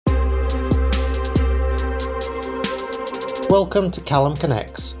Welcome to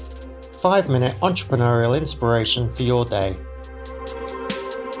CallumConnects, 5-minute entrepreneurial inspiration for your day.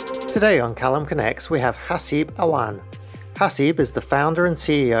 Today on CallumConnects we have Haseeb Awan. Haseeb is the founder and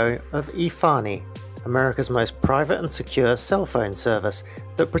CEO of EFANI, America's most private and secure cell phone service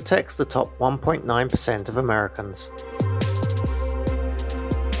that protects the top 1.9% of Americans.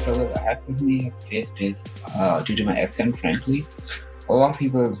 Struggle I have faced is due to my accent, frankly. A lot of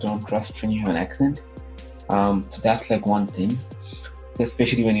people don't trust when you have an accent. So that's like one thing,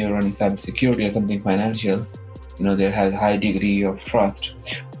 especially when you're running cybersecurity or something financial, there has a high degree of trust.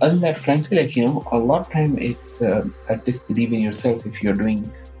 Other than that, frankly, a lot of time it's a disbelief in yourself if you're doing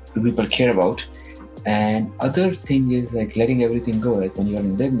what people care about. And other thing is like letting everything go. Like when you're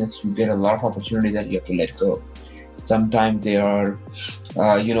in business, you get a lot of opportunity that you have to let go. Sometimes they are,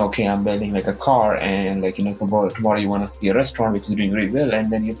 okay, I'm building like a car and tomorrow you want to see a restaurant which is doing really well,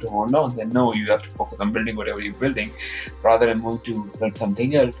 and then you have to hold on. Then no, you have to focus on building whatever you're building rather than move to build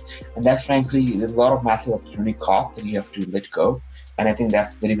something else. And that's frankly, there's a lot of massive opportunity cost that you have to let go. And I think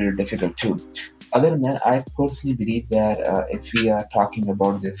that's very, very difficult too. Other than that, I personally believe that if we are talking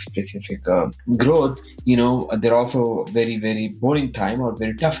about this specific growth, there are also very, very boring time or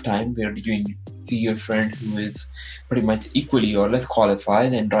very tough time where you see your friend who is pretty much equally or less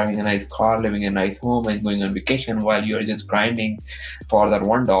qualified and driving a nice car, living in a nice home and going on vacation while you're just grinding for that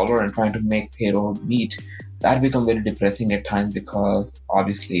 $1 and trying to make payroll meet. That becomes very depressing at times because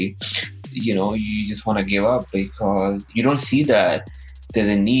obviously, you just want to give up because you don't see that there's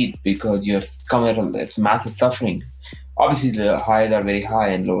a need because you're coming at massive suffering. Obviously, the highs are very high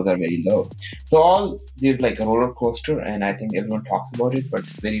and lows are very low. So there's like a roller coaster, and I think everyone talks about it, but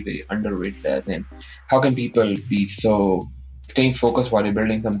it's very, very underrated. And how can people be so staying focused while you're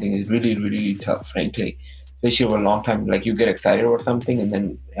building something is really, really tough, frankly. Especially over a long time, like you get excited about something, and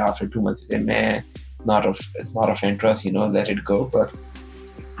then after 2 months, you say, it's not of interest, let it go. But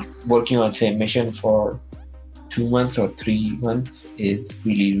working on same mission for 2 months or 3 months is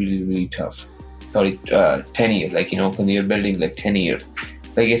really, really, really tough. 10 years, when you're building 10 years.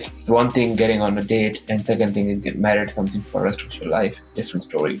 It's one thing getting on a date, and second thing is get married something for the rest of your life, different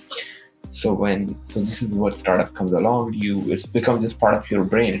story. So this is what startup comes along, it becomes just part of your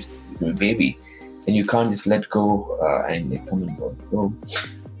brain, it's a baby, and you can't just let go and it come and go. So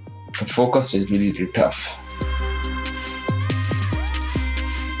the focus is really, really tough.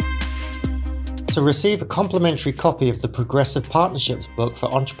 To receive a complimentary copy of the Progressive Partnerships book for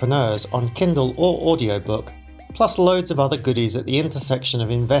entrepreneurs on Kindle or audiobook, plus loads of other goodies at the intersection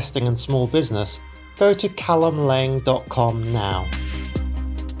of investing and small business, go to callumlang.com now.